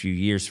next few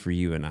years for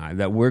you and I,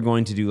 that we're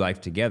going to do life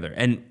together.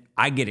 And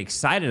I get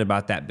excited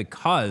about that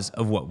because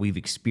of what we've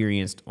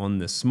experienced on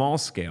the small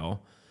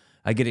scale.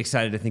 I get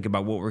excited to think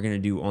about what we're going to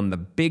do on the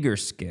bigger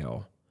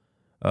scale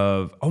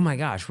of, oh my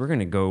gosh, we're going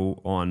to go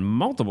on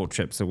multiple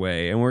trips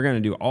away and we're going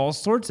to do all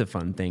sorts of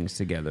fun things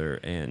together.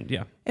 And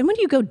And when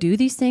you go do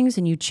these things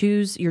and you're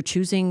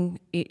choosing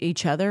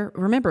each other,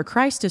 remember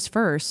Christ is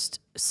first.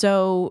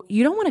 So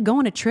you don't want to go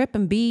on a trip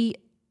and be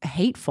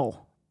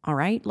hateful. All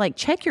right. Like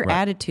check your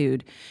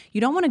attitude. You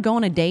don't want to go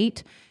on a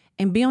date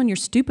and be on your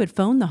stupid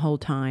phone the whole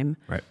time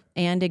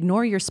and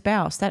ignore your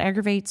spouse. That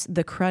aggravates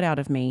the crud out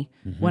of me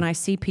when I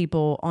see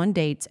people on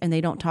dates and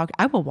they don't talk.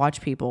 I will watch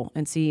people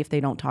and see if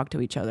they don't talk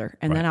to each other,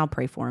 and then I'll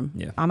pray for them.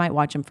 Yeah. I might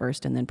watch them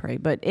first and then pray,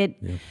 but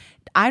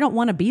I don't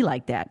want to be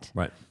like that.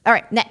 Right. All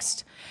right,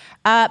 next.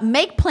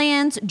 Make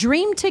plans,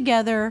 dream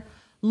together,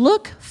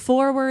 look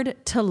forward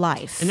to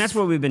life. And that's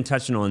what we've been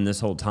touching on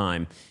this whole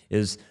time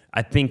is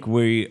I think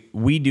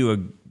we do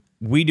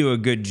a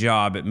good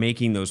job at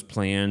making those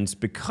plans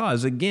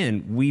because,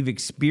 again, we've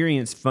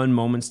experienced fun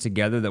moments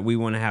together that we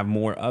want to have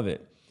more of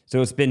it.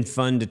 So it's been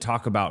fun to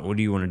talk about, what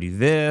do you want to do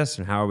this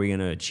and how are we going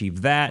to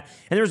achieve that?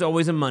 And there's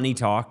always a money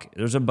talk.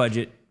 There's a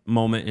budget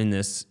moment in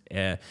this.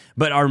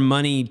 But our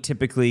money,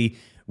 typically,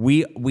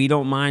 we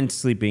don't mind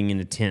sleeping in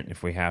a tent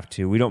if we have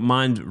to. We don't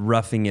mind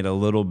roughing it a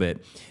little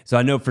bit. So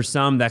I know for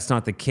some that's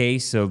not the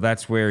case. So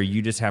that's where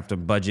you just have to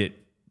budget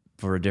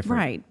for a different...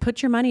 Right.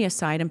 Put your money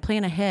aside and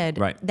plan ahead.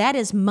 Right. That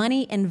is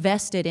money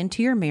invested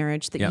into your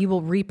marriage that you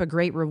will reap a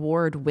great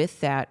reward with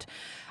that.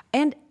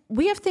 And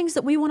we have things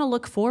that we want to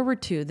look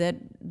forward to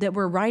that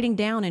we're writing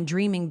down and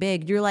dreaming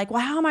big. You're like,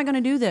 well, how am I going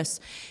to do this?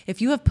 If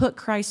you have put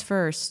Christ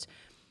first,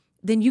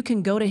 then you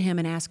can go to him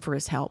and ask for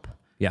his help.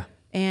 Yeah.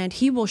 And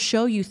he will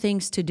show you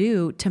things to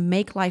do to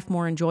make life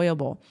more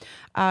enjoyable.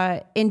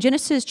 In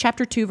Genesis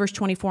chapter 2, verse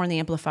 24 in the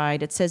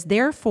Amplified, it says,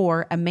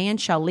 therefore, a man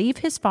shall leave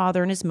his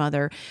father and his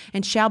mother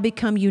and shall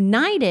become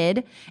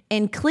united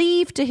and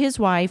cleave to his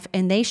wife,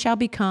 and they shall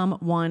become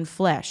one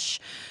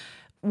flesh.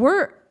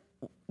 The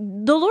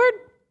Lord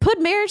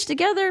put marriage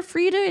together for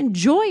you to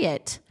enjoy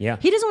it. Yeah.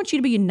 He doesn't want you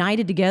to be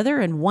united together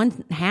and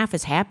one half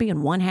is happy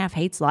and one half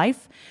hates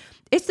life.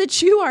 It's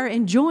that you are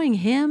enjoying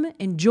Him,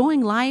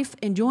 enjoying life,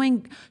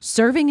 enjoying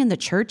serving in the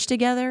church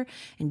together,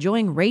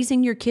 enjoying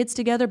raising your kids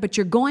together, but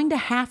you're going to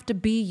have to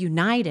be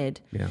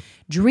united. Yeah.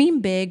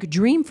 Dream big,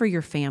 dream for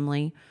your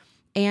family,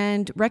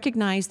 and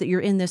recognize that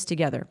you're in this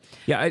together.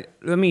 Yeah,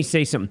 let me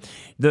say something.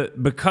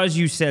 Because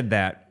you said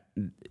that,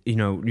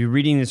 you're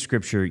reading the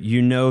scripture,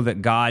 you know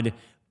that God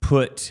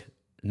put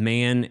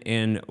man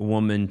and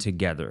woman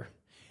together.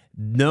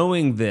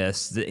 Knowing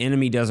this, the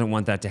enemy doesn't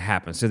want that to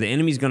happen. So the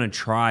enemy's going to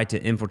try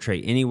to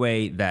infiltrate any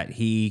way that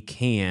he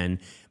can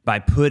by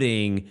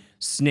putting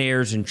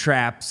snares and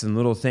traps and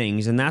little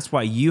things. And that's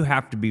why you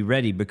have to be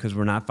ready, because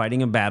we're not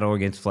fighting a battle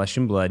against flesh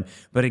and blood,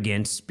 but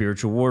against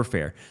spiritual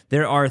warfare.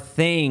 There are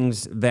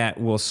things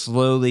that will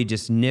slowly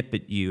just nip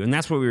at you. And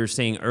that's what we were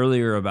saying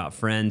earlier about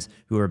friends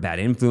who are bad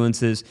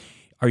influences.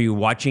 Are you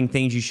watching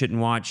things you shouldn't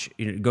watch?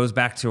 It goes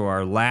back to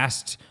our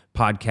last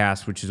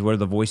podcast, which is what are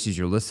the voices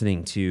you're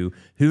listening to?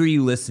 Who are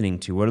you listening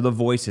to? What are the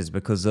voices?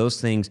 Because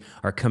those things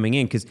are coming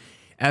in. Because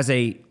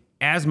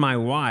as my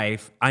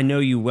wife, I know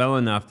you well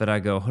enough that I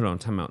go, hold on,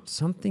 time out.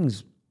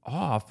 Something's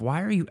off.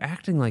 Why are you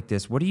acting like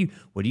this? What are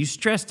you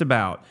stressed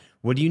about?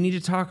 What do you need to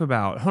talk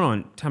about? Hold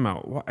on, time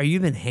out. Are you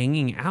been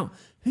hanging out?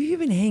 Who have you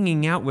been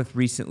hanging out with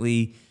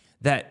recently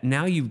that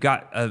now you've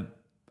got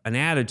an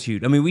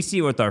attitude? I mean, we see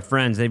it with our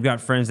friends. They've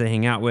got friends they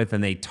hang out with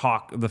and they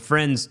talk. The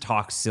friends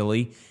talk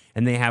silly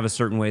and they have a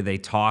certain way they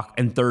talk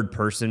in third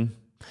person.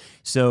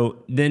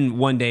 So then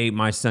one day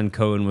my son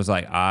Cohen was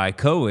like,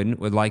 Cohen,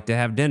 would like to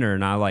have dinner.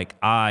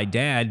 And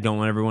Dad,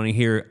 don't ever want to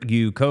hear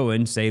you,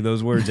 Cohen, say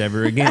those words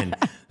ever again.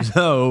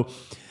 So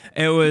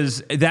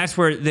that's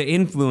where the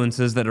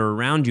influences that are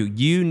around you,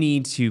 you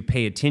need to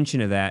pay attention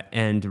to that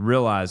and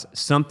realize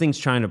something's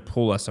trying to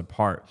pull us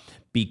apart.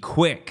 Be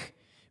quick,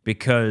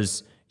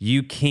 because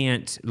you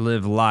can't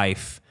live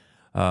life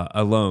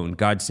alone.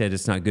 God said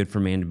it's not good for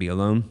man to be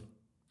alone.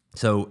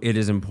 So it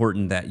is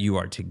important that you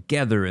are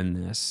together in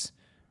this.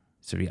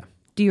 So, yeah.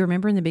 Do you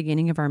remember in the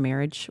beginning of our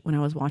marriage when I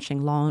was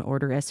watching Law and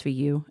Order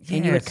SVU,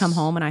 and you would come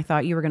home and I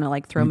thought you were going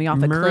to throw me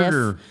off a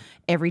cliff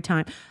every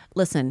time?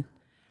 Listen,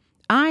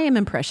 I am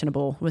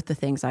impressionable with the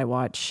things I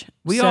watch.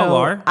 We all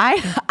are.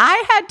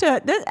 I had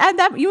to, and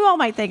that, you all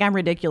might think I'm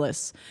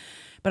ridiculous,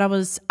 but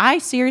I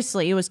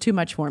seriously, it was too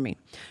much for me.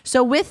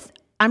 So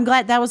I'm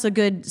glad that was a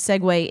good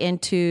segue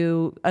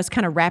into us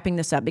kind of wrapping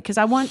this up, because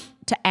I want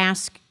to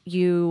ask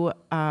you,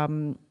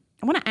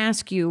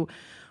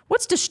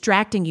 what's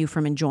distracting you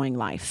from enjoying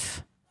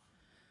life?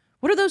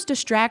 What are those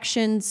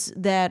distractions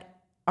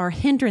that are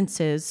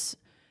hindrances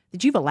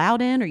that you've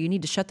allowed in, or you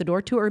need to shut the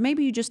door to, or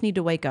maybe you just need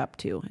to wake up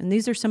to? And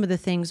these are some of the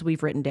things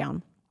we've written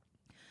down.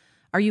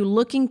 Are you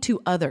looking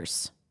to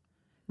others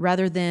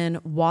rather than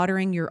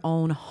watering your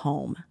own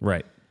home?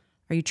 Right.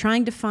 Are you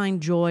trying to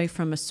find joy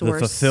from a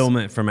source? The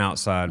fulfillment from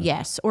outside.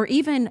 Yes. Or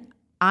even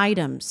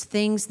items,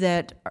 things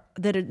that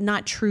are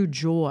not true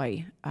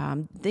joy,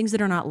 things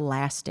that are not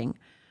lasting.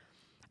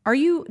 Are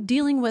you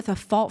dealing with a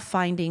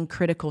fault-finding,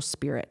 critical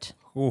spirit?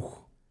 Ooh,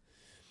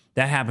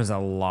 that happens a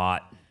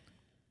lot,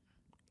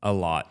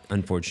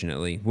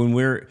 unfortunately. When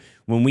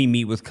we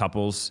meet with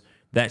couples,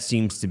 that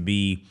seems to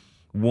be,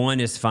 one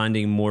is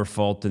finding more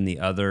fault than the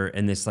other,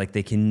 and it's like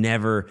they can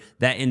never,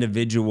 that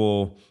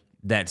individual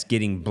that's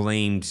getting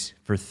blamed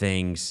for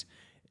things,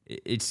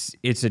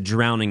 it's a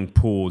drowning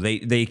pool.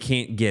 They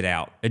can't get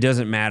out. It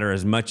doesn't matter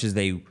as much as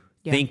they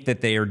think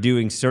that they are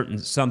doing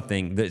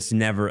something that's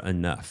never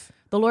enough.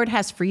 The Lord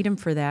has freedom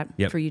for that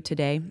for you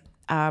today.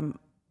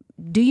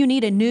 Do you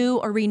need a new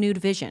or renewed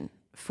vision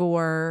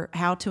for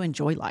how to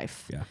enjoy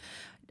life? Yeah.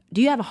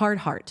 Do you have a hard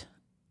heart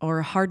or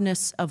a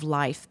hardness of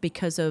life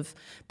because of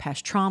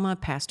past trauma,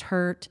 past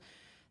hurt?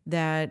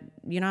 That,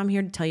 I'm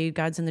here to tell you,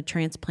 God's in the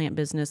transplant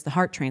business, the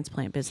heart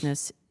transplant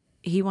business.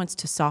 He wants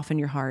to soften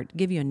your heart,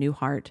 give you a new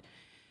heart.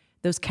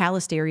 Those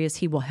calloused areas,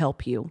 He will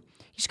help you.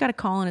 You just got to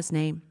call on His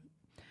name.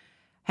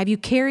 Have you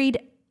carried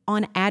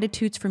on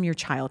attitudes from your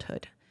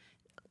childhood?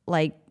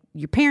 Like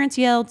your parents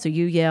yelled, so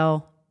you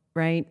yell,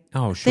 right?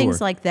 Oh, sure.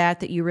 Things like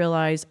that you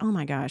realize, oh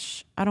my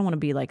gosh, I don't want to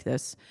be like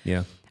this.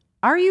 Yeah.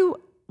 Are you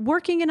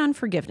working in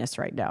unforgiveness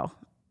right now?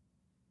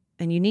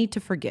 And you need to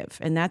forgive.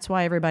 And that's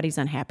why everybody's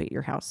unhappy at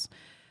your house.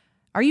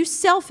 Are you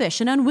selfish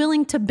and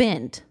unwilling to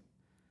bend?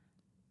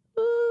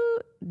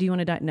 Do you want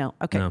to die? No.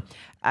 Okay. No.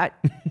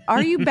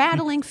 Are you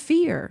battling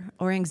fear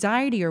or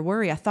anxiety or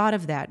worry? I thought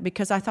of that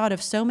because I thought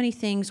of so many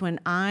things when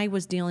I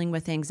was dealing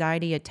with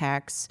anxiety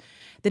attacks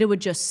that it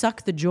would just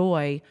suck the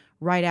joy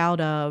right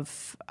out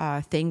of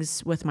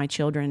things with my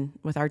children,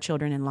 with our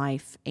children in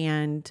life.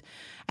 And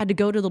I had to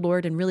go to the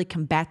Lord and really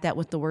combat that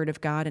with the Word of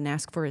God and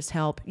ask for His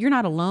help. You're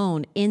not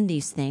alone in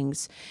these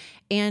things.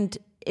 And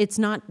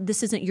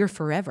this isn't your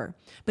forever,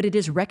 but it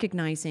is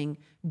recognizing,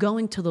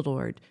 going to the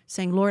Lord,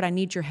 saying, Lord, I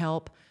need your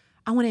help.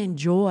 I want to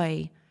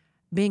enjoy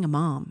being a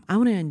mom. I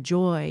want to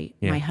enjoy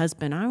my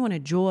husband. I want to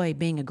enjoy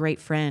being a great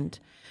friend.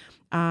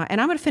 And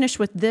I'm going to finish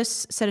with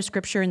this set of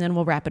scripture, and then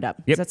we'll wrap it up.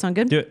 Yep. Does that sound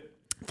good? Do it.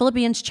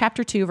 Philippians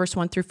chapter 2, verse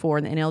 1 through 4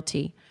 in the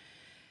NLT.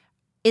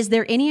 Is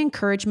there any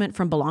encouragement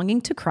from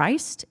belonging to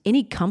Christ?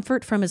 Any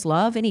comfort from his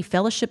love? Any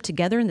fellowship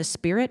together in the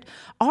Spirit?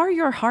 Are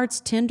your hearts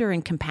tender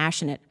and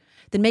compassionate?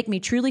 Then make me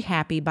truly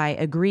happy by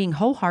agreeing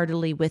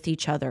wholeheartedly with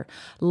each other,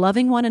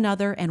 loving one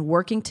another, and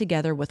working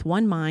together with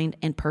one mind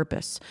and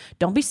purpose.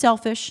 Don't be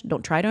selfish.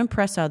 Don't try to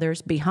impress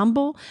others. Be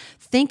humble,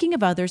 thinking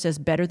of others as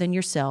better than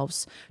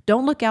yourselves.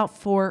 Don't look out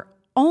for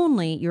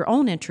only your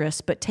own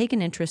interests, but take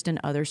an interest in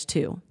others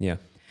too. Yeah.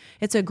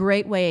 It's a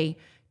great way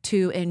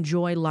to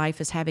enjoy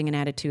life, as having an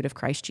attitude of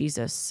Christ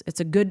Jesus. It's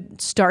a good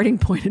starting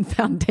point and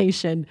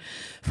foundation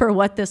for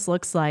what this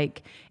looks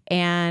like.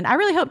 And I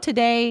really hope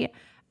today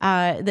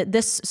that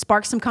this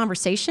sparks some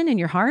conversation in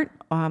your heart,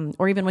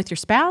 or even with your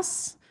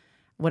spouse,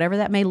 whatever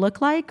that may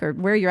look like, or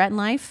where you're at in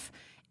life,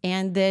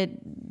 and that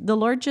the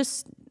Lord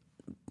just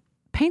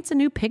paints a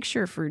new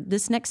picture for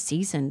this next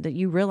season, that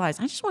you realize,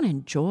 I just want to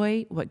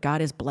enjoy what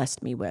God has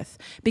blessed me with,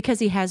 because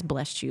he has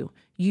blessed you.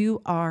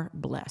 You are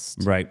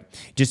blessed. Right.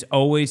 Just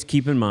always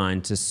keep in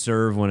mind to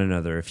serve one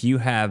another. If you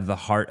have the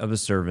heart of a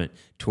servant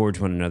towards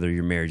one another,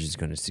 your marriage is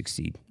going to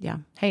succeed. Yeah.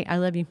 Hey, I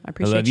love you. I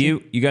appreciate I love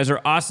you. You guys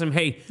are awesome.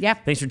 Hey, yeah.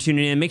 Thanks for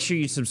tuning in. Make sure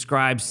you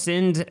subscribe.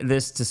 Send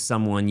this to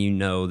someone you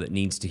know that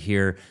needs to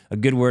hear a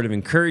good word of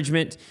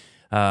encouragement,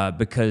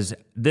 because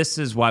this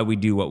is why we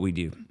do what we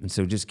do. And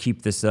so just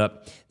keep this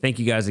up. Thank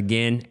you guys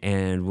again,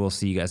 and we'll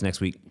see you guys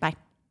next week. Bye.